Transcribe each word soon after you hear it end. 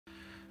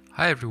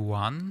Hi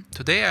everyone,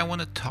 today I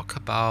want to talk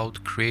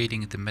about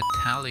creating the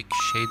metallic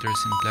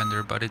shaders in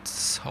Blender, but it's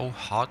so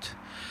hot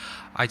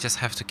I just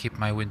have to keep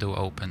my window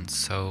open,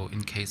 so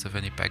in case of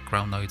any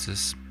background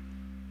noises,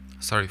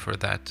 sorry for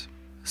that.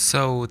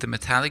 So the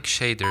metallic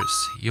shaders,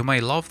 you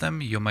may love them,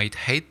 you might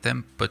hate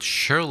them, but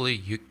surely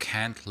you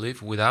can't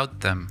live without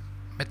them.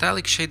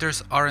 Metallic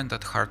shaders aren't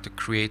that hard to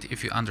create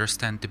if you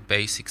understand the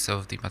basics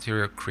of the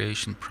material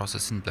creation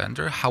process in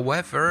Blender.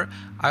 However,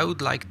 I would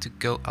like to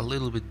go a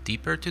little bit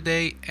deeper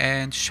today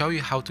and show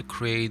you how to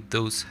create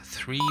those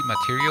three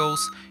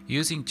materials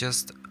using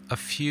just a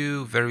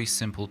few very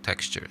simple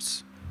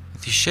textures.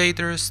 The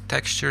shaders,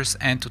 textures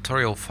and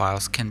tutorial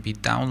files can be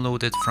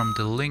downloaded from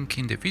the link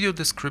in the video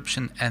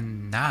description,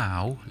 and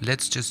now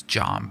let's just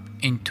jump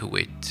into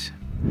it.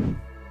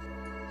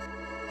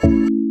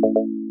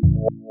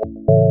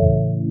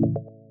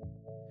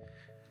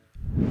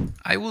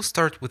 I will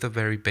start with a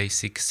very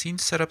basic scene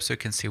setup. So you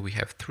can see we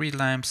have three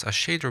lamps, a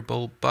shader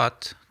bowl,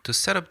 but to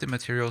set up the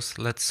materials,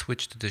 let's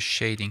switch to the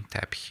shading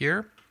tab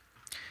here.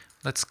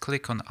 Let's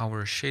click on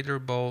our shader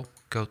bowl,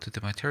 go to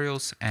the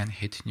materials and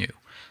hit new.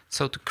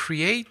 So to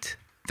create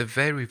the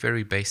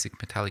very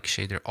basic metallic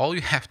shader, all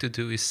you have to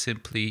do is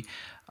simply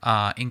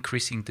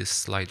increasing this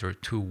slider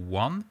to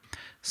 1.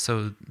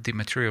 So the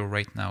material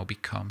right now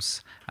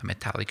becomes a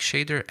metallic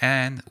shader,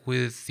 and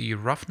with the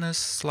roughness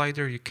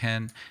slider you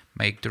can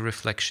make the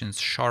reflections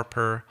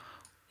sharper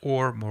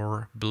or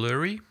more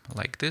blurry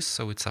like this,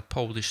 so it's a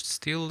polished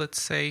steel,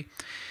 let's say.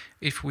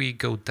 If we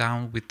go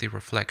down with the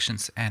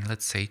reflections and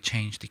let's say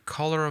change the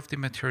color of the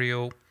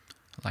material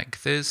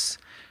like this,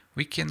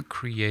 we can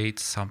create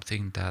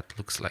something that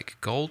looks like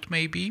gold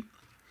maybe.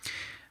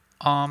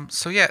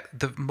 So yeah,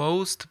 the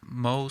most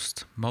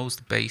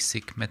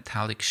basic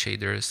metallic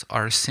shaders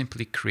are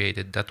simply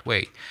created that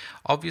way.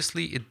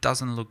 Obviously, it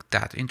doesn't look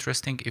that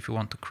interesting if you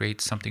want to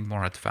create something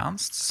more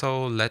advanced.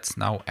 So let's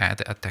now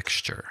add a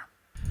texture.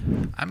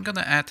 I'm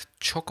gonna add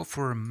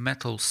chocofur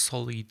metal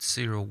solid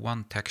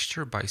 01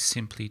 texture by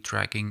simply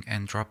dragging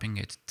and dropping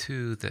it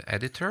to the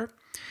editor.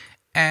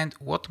 And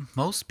what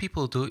most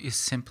people do is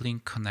simply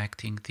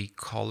connecting the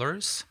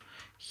colors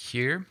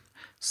here.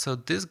 So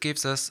this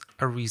gives us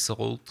a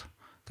result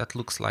that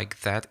looks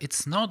like that.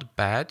 It's not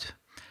bad,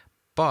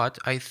 but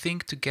I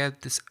think to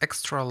get this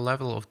extra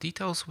level of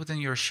details within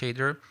your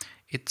shader,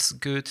 it's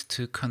good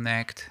to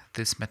connect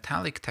this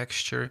metallic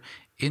texture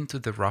into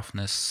the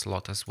roughness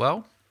slot as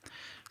well.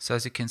 So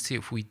as you can see,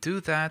 if we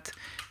do that,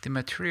 the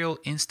material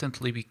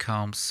instantly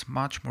becomes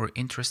much more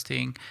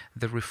interesting.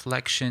 The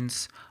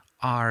reflections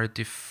are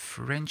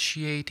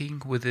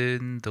differentiating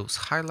within those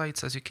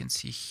highlights, as you can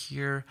see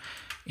here.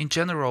 In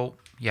general,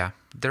 yeah,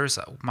 there's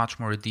much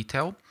more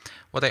detail.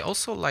 What I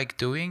also like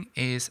doing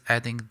is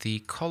adding the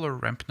color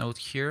ramp node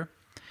here,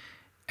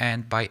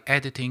 and by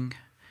editing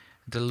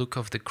the look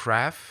of the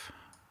graph,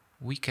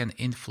 we can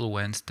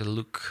influence the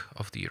look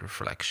of the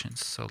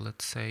reflections. So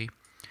let's say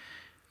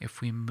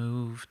if we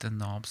move the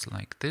knobs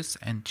like this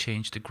and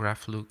change the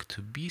graph look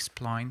to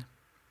B-spline,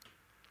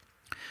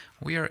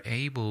 we are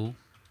able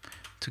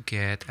to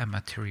get a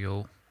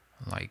material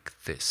like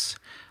this.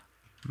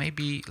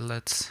 Maybe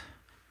let's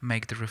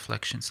make the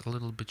reflections a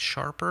little bit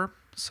sharper.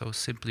 So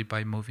simply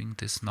by moving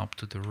this knob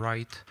to the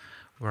right,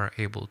 we're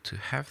able to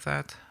have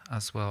that,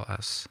 as well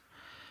as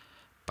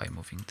by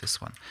moving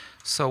this one.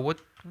 So what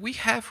we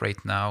have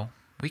right now,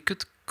 we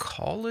could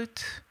call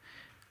it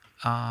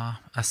a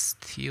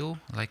steel,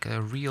 like a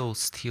real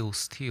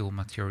steel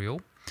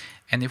material.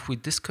 And if we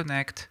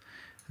disconnect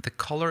the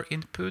color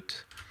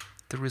input,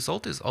 the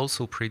result is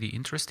also pretty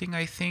interesting,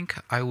 I think.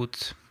 I would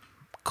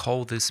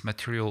call this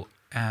material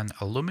an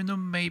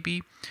aluminum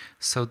maybe.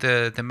 So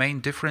the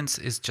main difference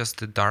is just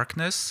the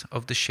darkness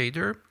of the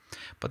shader.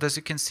 But as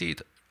you can see,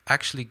 it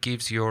actually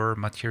gives your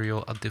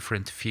material a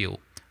different feel.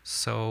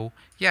 So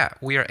yeah,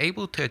 we are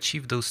able to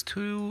achieve those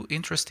two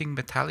interesting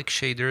metallic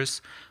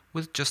shaders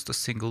with just a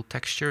single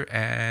texture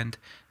and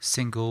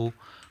single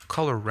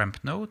color ramp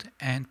node.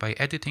 And by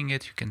editing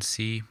it, you can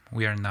see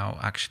we are now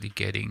actually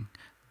getting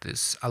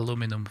this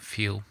aluminum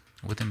feel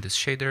within this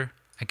shader.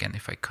 Again,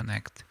 if I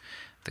connect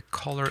the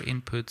color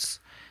inputs,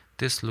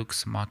 this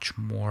looks much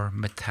more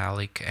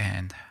metallic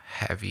and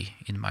heavy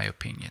in my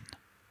opinion.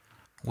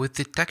 With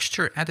the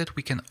texture added,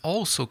 we can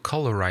also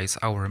colorize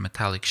our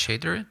metallic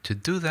shader. To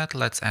do that,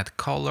 let's add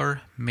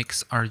color,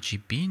 mix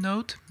RGB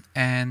node,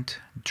 and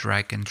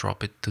drag and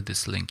drop it to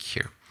this link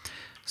here.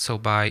 So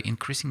by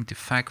increasing the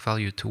FAC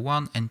value to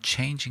 1 and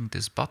changing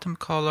this bottom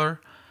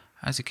color,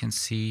 as you can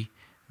see,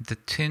 the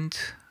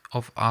tint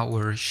of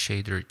our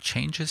shader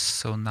changes.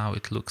 So now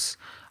it looks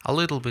a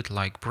little bit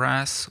like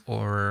brass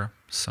or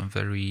some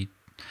very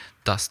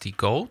dusty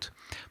gold.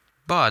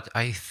 But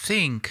I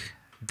think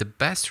the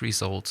best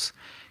results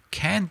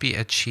can be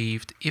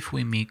achieved if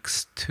we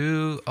mix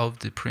two of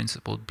the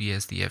principled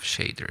BSDF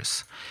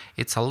shaders.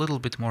 It's a little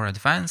bit more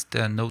advanced,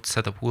 the node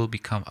setup will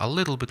become a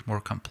little bit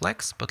more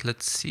complex, but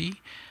let's see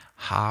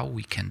how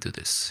we can do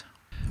this.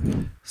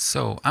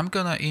 So I'm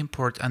gonna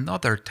import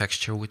another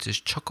texture, which is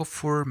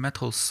chocofur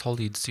metal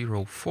solid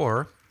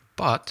 04,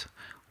 but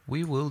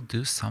we will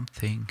do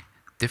something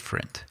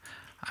different.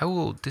 I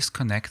will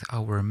disconnect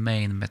our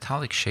main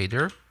metallic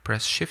shader,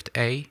 press Shift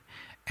A,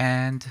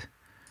 and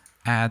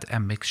add a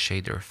mix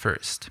shader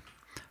first.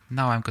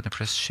 Now I'm going to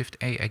press Shift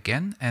A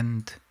again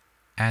and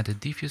add a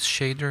diffuse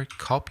shader,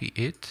 copy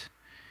it,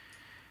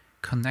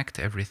 connect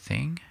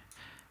everything,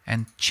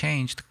 and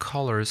change the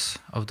colors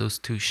of those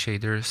two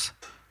shaders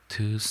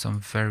to some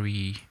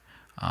very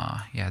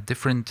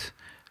different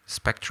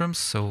spectrums.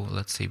 So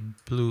let's say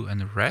blue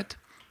and red.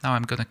 Now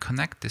I'm going to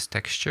connect this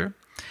texture,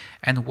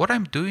 and what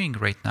I'm doing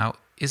right now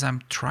is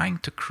I'm trying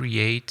to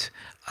create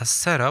a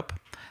setup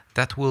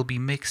that will be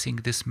mixing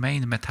this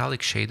main metallic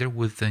shader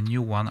with the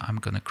new one I'm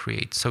going to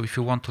create. So if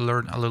you want to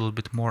learn a little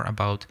bit more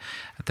about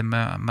the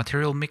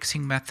material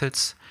mixing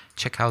methods,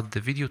 check out the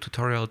video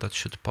tutorial that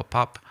should pop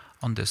up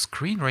on the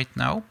screen right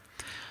now.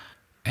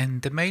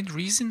 And the main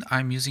reason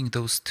I'm using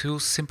those two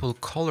simple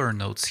color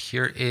nodes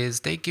here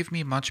is they give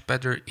me much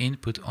better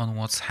input on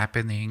what's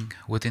happening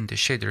within the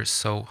shaders,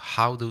 so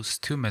how those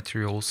two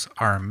materials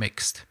are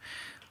mixed.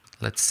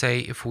 Let's say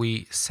if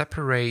we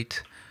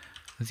separate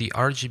the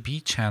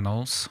RGB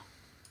channels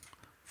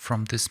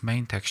from this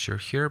main texture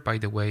here. By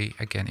the way,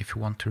 again, if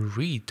you want to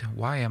read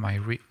why am I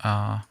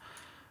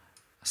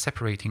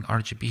separating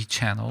RGB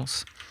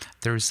channels,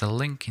 there is a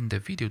link in the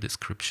video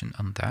description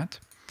on that.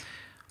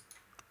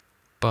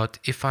 But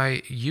if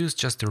I use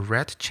just the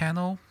red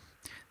channel,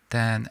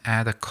 then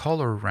add a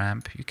color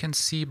ramp, you can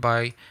see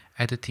by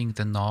editing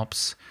the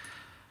knobs,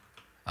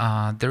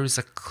 there is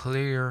a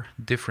clear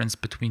difference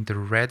between the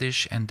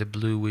reddish and the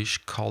bluish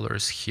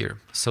colors here.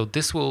 So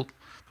this will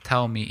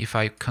tell me if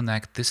I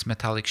connect this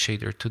metallic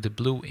shader to the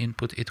blue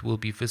input, it will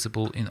be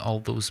visible in all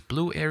those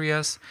blue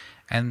areas,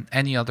 and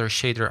any other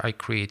shader I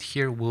create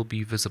here will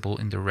be visible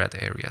in the red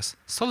areas.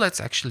 So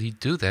let's actually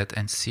do that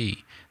and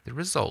see the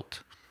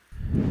result.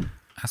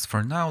 As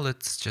for now,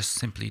 let's just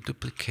simply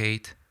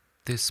duplicate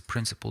this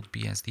principled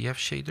BSDF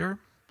shader.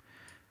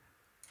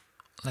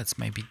 Let's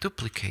maybe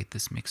duplicate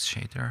this mix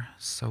shader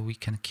so we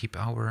can keep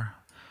our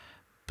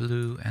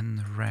blue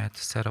and red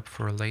set up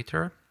for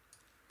later.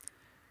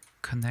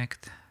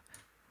 Connect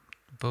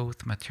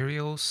both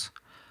materials,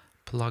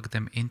 plug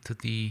them into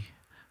the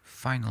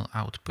final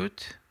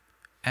output,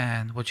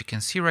 and what you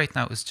can see right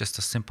now is just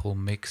a simple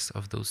mix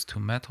of those two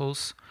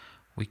metals.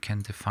 We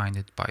can define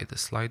it by the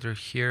slider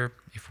here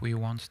if we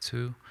want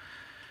to.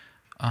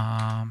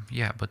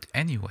 But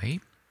anyway,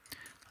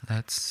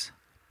 let's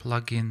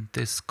plug in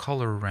this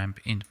color ramp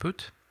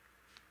input.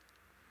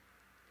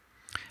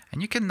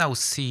 And you can now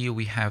see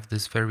we have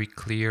this very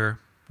clear,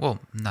 well,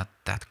 not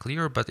that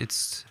clear, but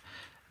it's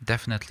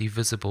definitely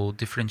visible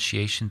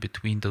differentiation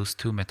between those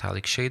two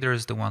metallic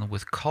shaders, the one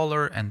with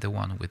color and the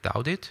one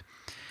without it.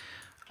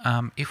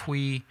 If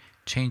we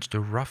change the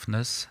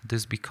roughness,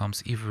 this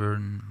becomes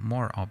even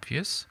more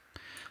obvious.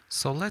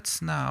 So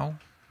let's now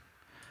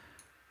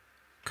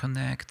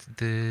connect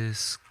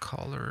this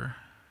color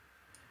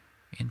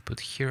input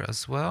here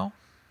as well.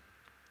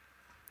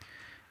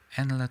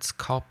 And let's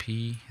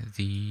copy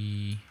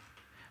the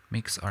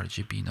mix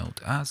RGB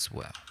node as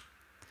well.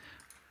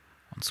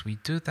 Once we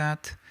do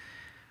that,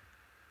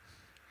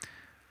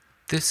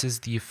 this is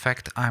the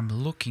effect I'm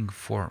looking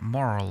for,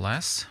 more or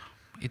less.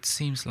 It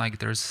seems like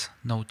there's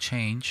no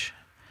change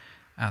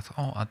at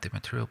all at the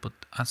material, but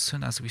as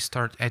soon as we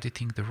start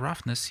editing the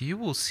roughness, you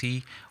will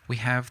see we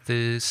have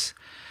this,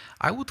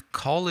 I would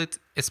call it,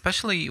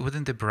 especially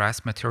within the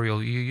brass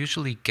material, you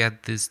usually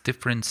get this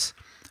difference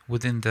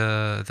within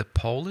the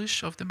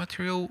polish of the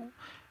material.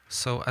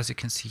 So as you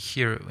can see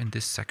here in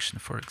this section,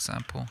 for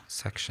example,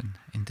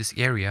 in this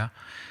area,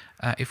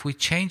 if we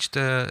change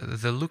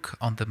the look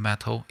on the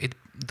metal,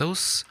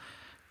 those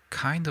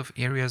kind of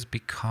areas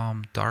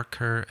become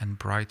darker and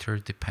brighter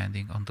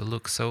depending on the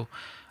look. So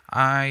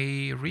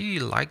I really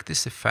like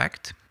this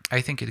effect.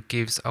 I think it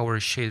gives our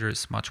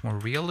shaders much more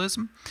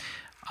realism.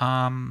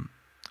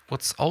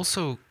 What's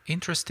also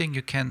interesting,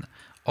 you can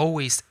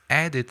always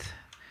edit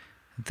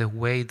the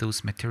way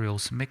those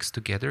materials mix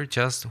together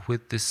just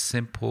with this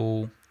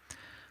simple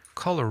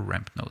color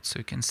ramp node. So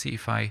you can see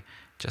if I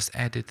just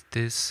edit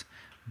this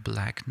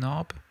black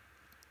knob,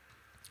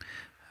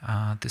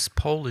 this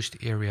polished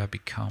area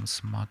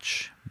becomes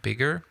much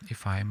bigger.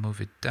 If I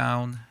move it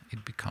down,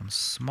 it becomes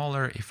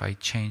smaller. If I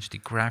change the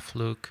graph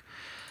look,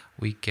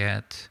 we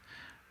get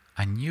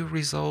a new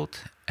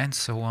result, and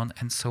so on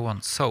and so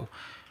on. So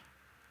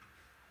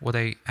what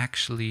I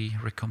actually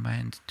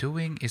recommend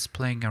doing is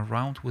playing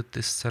around with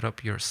this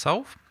setup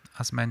yourself.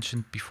 As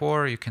mentioned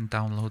before, you can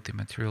download the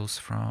materials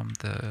from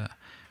the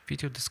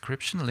video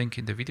description, link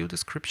in the video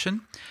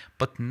description.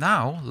 But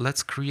now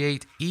let's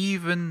create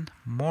even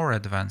more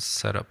advanced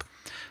setup.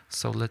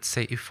 So let's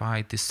say if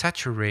I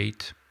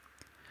desaturate,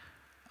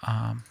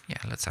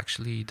 let's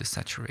actually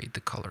desaturate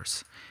the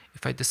colors.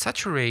 If I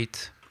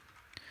desaturate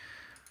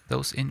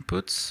those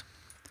inputs,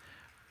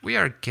 we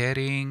are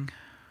getting,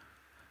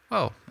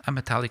 well, a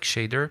metallic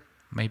shader.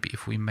 Maybe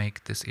if we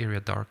make this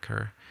area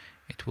darker,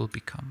 it will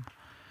become,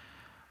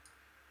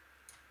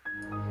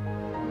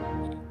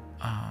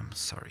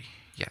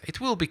 yeah, it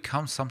will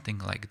become something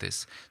like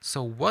this.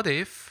 So what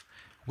if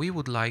we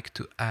would like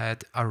to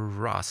add a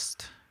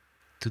rust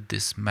to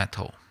this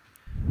metal?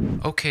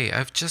 Okay,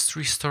 I've just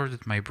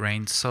restarted my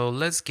brain, so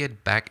let's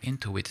get back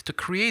into it. To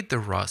create the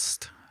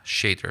rust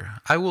shader,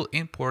 I will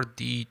import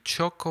the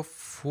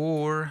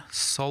chocofur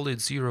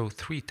solid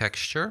 03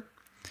 texture,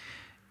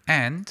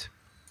 and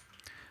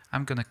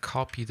I'm gonna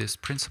copy this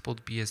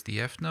principled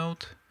BSDF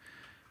node,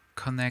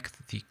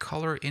 connect the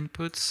color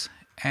inputs,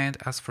 and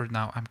as for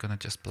now, I'm gonna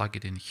just plug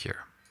it in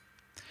here.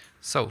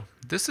 So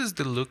this is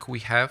the look we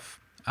have.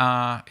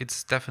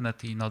 It's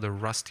definitely not a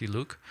rusty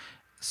look.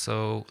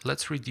 So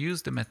let's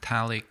reduce the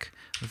metallic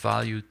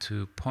value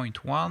to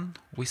 0.1.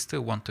 We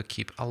still want to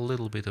keep a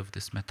little bit of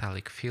this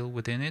metallic feel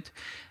within it.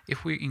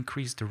 If we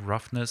increase the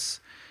roughness,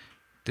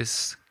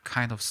 this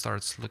kind of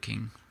starts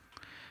looking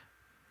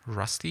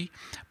rusty.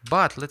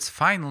 But let's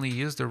finally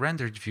use the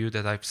rendered view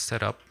that I've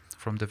set up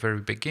from the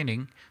very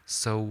beginning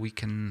so we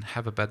can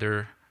have a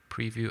better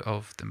preview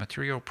of the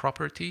material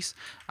properties.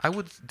 I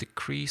would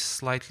decrease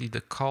slightly the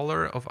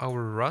color of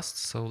our rust,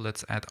 so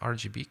let's add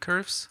RGB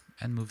curves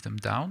and move them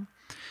down.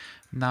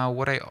 Now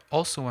what I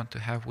also want to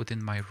have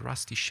within my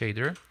rusty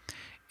shader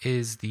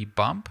is the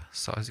bump.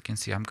 So as you can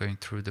see, I'm going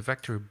through the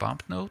vector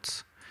bump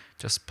nodes,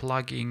 just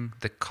plugging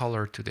the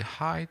color to the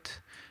height,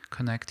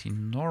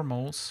 connecting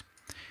normals,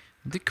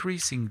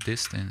 decreasing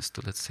distance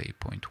to, let's say,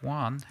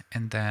 0.1,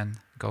 and then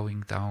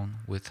going down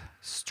with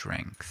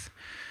strength.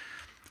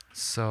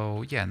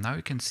 So yeah, now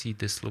you can see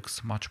this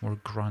looks much more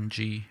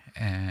grungy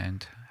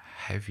and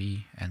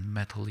heavy and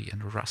metally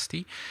and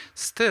rusty.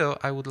 Still,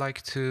 I would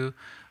like to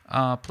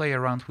play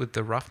around with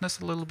the roughness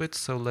a little bit.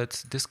 So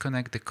let's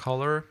disconnect the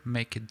color,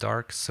 make it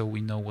dark so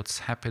we know what's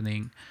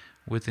happening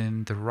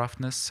within the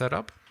roughness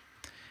setup.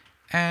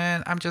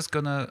 And I'm just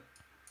gonna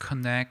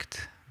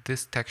connect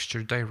this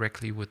texture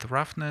directly with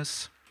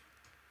roughness,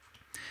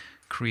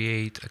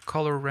 create a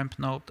color ramp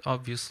node,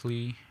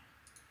 obviously,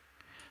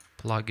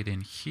 plug it in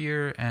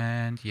here,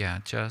 and yeah,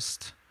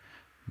 just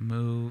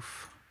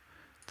move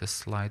the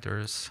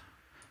sliders,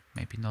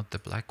 maybe not the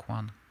black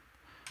one.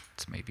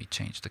 Let's maybe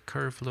change the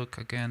curve look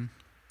again.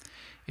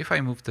 If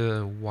I move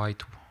the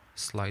white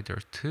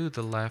slider to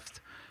the left,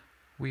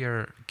 we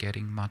are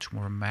getting much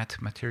more matte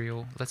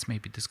material. Let's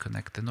maybe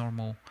disconnect the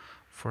normal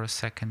for a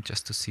second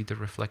just to see the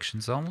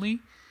reflections only.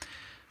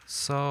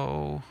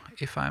 So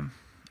if am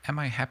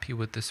I happy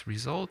with this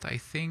result? I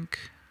think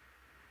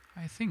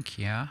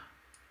yeah.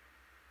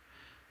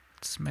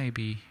 Let's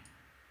maybe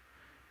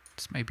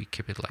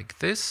keep it like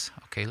this.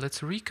 Okay, let's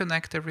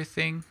reconnect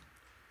everything.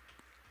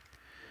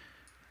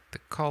 The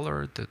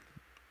color, the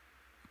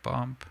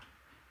bump,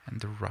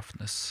 and the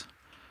roughness.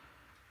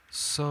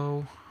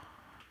 So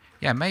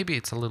yeah, maybe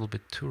it's a little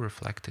bit too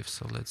reflective,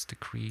 so let's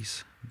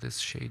decrease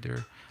this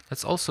shader.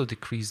 Let's also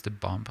decrease the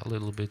bump a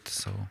little bit,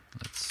 so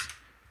let's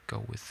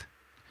go with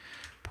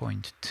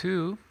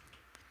 0.2.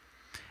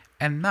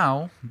 And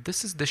now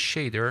this is the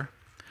shader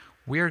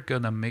we're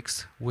gonna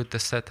mix with the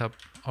setup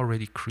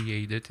already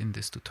created in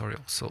this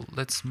tutorial. So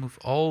let's move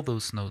all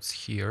those nodes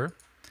here,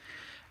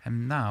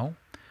 and now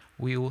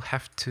we will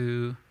have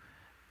to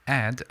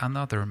add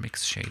another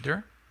mix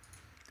shader,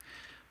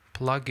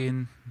 plug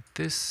in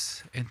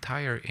this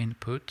entire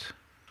input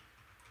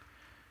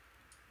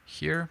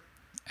here,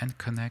 and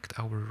connect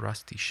our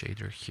rusty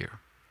shader here.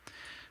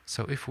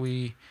 So if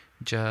we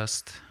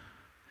just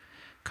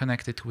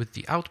connect it with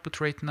the output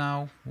right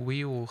now,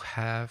 we will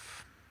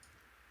have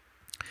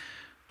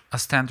a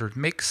standard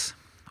mix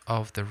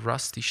of the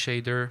rusty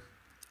shader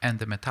and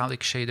the metallic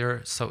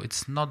shader, so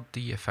it's not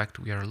the effect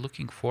we are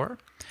looking for.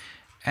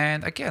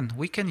 And again,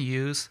 we can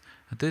use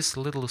this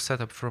little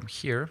setup from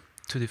here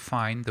to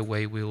define the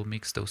way we'll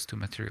mix those two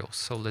materials.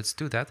 So let's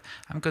do that.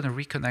 I'm going to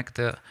reconnect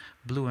the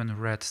blue and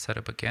red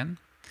setup again.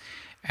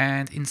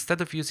 And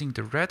instead of using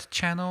the red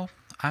channel,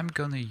 I'm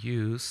going to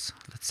use,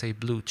 let's say,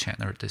 blue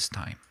channel this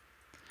time.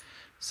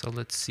 So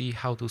let's see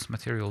how those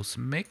materials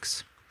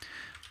mix.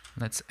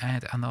 Let's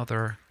add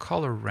another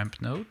color ramp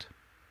node.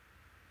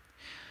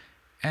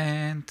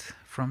 And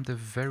from the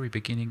very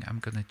beginning, I'm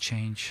going to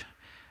change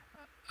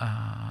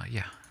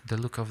the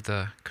look of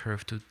the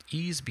curve to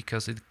ease,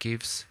 because it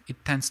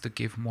tends to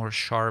give more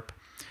sharp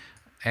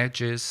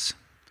edges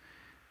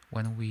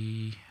when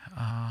we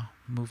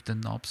move the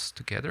knobs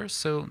together.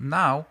 So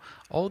now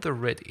all the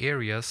red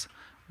areas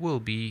will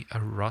be a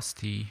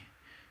rusty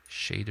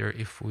shader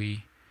if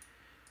we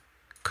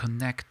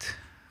connect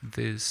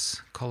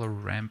this color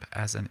ramp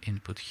as an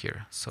input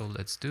here. So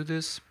let's do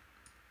this.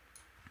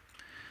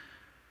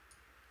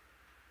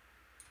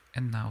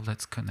 And now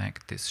let's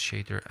connect this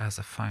shader as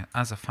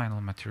a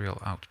final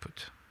material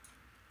output.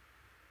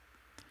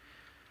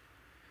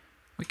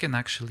 We can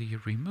actually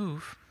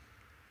remove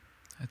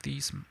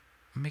these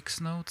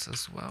mix nodes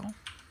as well.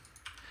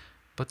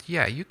 But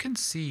yeah, you can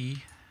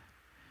see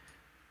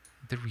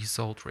the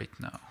result right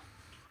now.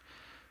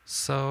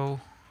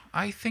 So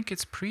I think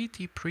it's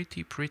pretty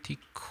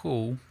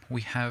cool.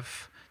 We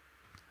have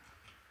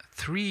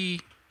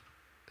 3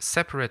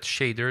 separate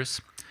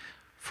shaders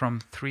from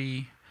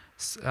 3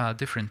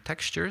 different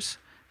textures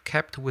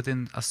kept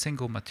within a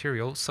single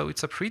material. So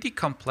it's a pretty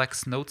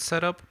complex node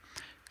setup,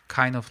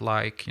 kind of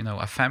like, you know,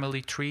 a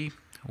family tree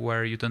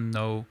where you don't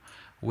know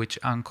which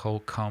uncle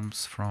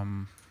comes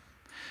from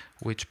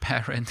which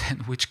parent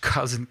and which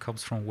cousin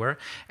comes from where.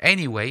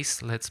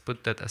 Anyways, let's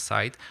put that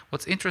aside.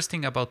 What's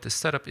interesting about this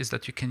setup is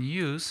that you can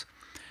use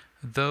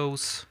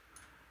those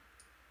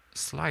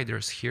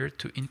sliders here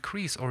to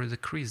increase or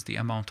decrease the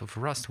amount of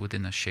rust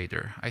within a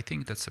shader. I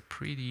think that's a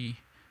pretty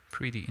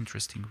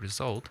interesting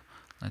result.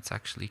 Let's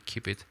actually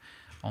keep it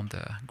on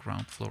the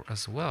ground floor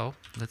as well.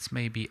 Let's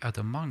maybe add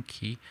a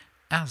monkey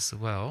as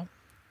well.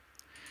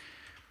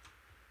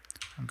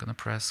 I'm gonna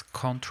press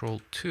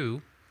Ctrl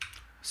 2,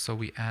 so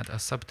we add a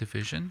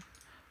subdivision.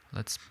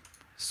 Let's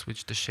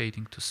switch the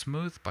shading to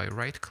smooth by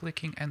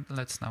right-clicking, and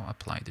let's now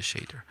apply the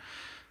shader.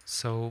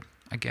 So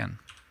again,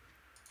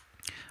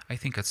 I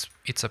think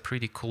it's a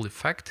pretty cool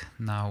effect.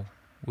 Now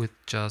with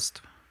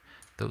just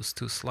those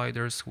two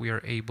sliders, we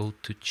are able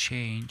to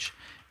change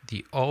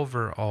the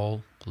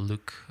overall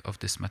look of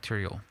this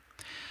material.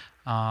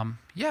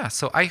 Yeah,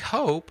 so I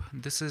hope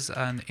this is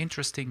an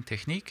interesting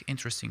technique,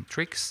 interesting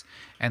tricks,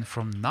 and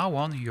from now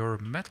on your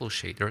metal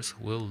shaders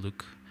will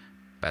look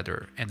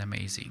better and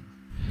amazing.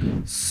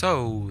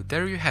 So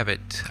there you have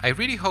it. I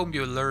really hope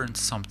you learned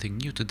something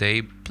new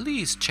today.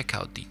 Please check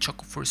out the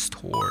chocofur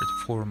store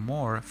for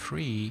more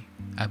free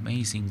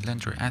amazing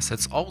Blender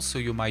assets. Also,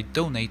 you might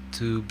donate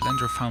to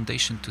Blender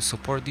Foundation to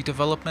support the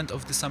development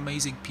of this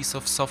amazing piece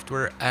of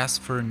software. As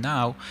for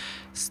now,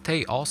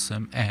 stay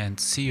awesome and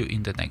see you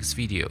in the next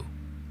video.